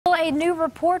A new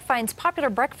report finds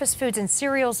popular breakfast foods and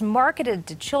cereals marketed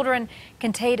to children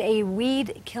contain a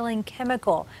weed-killing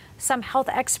chemical. Some health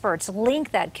experts link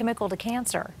that chemical to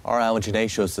cancer. Our Alan Janae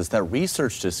shows us that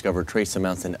research discovered trace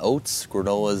amounts in oats,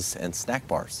 granolas, and snack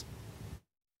bars.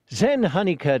 Zen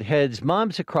Honeycutt heads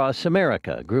Moms Across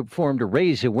America, a group formed to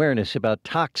raise awareness about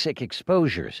toxic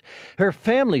exposures. Her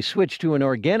family switched to an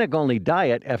organic-only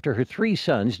diet after her 3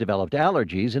 sons developed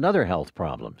allergies and other health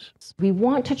problems. We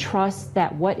want to trust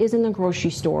that what is in the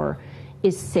grocery store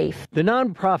is safe. The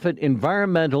nonprofit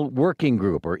Environmental Working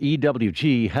Group, or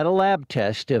EWG, had a lab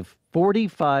test of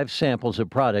 45 samples of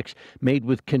products made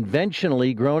with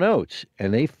conventionally grown oats,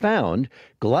 and they found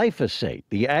glyphosate,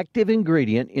 the active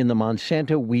ingredient in the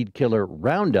Monsanto weed killer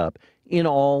Roundup, in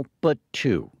all but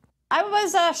 2. I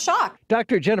was shocked.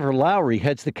 Dr. Jennifer Lowry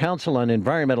heads the Council on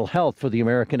Environmental Health for the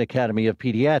American Academy of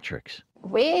Pediatrics.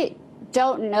 We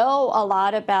don't know a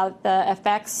lot about the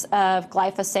effects of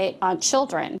glyphosate on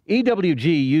children. EWG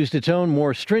used its own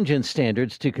more stringent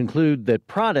standards to conclude that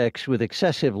products with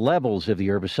excessive levels of the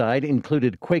herbicide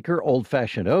included Quaker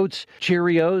Old-Fashioned Oats,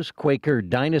 Cheerios, Quaker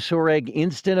Dinosaur Egg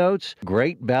Instant Oats,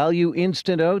 Great Value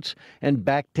Instant Oats, and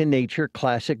Back to Nature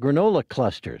Classic Granola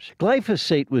Clusters.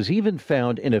 Glyphosate was even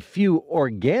found in a few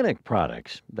organic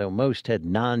products, though most had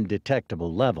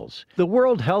non-detectable levels. The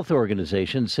World Health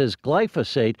Organization says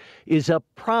glyphosate is a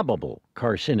probable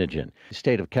carcinogen. The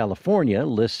state of California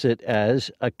lists it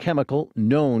as a chemical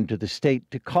known to the state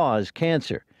to cause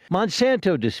cancer.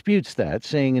 Monsanto disputes that,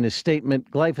 saying in a statement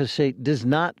glyphosate does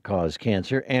not cause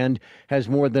cancer and has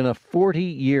more than a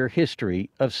 40-year history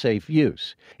of safe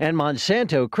use. And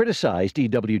Monsanto criticized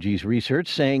EWG's research,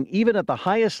 saying even at the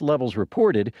highest levels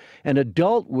reported, an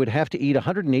adult would have to eat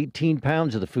 118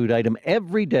 pounds of the food item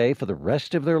every day for the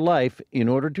rest of their life in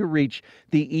order to reach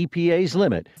the EPA's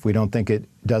limit. We don't think it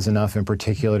does enough in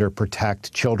particular to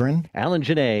protect children. Alan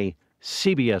Janae,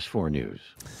 CBS 4 News.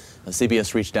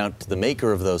 CBS reached out to the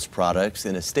maker of those products.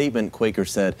 In a statement, Quaker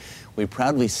said, "We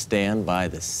proudly stand by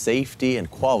the safety and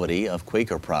quality of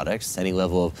Quaker products. Any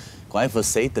level of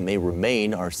glyphosate that may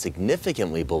remain are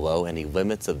significantly below any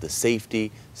limits of the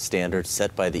safety standards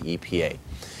set by the EPA."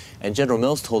 And General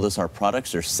Mills told us our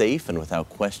products are safe and without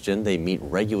question they meet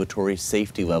regulatory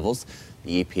safety levels.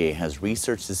 The EPA has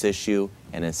researched this issue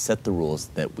and has set the rules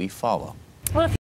that we follow. Well,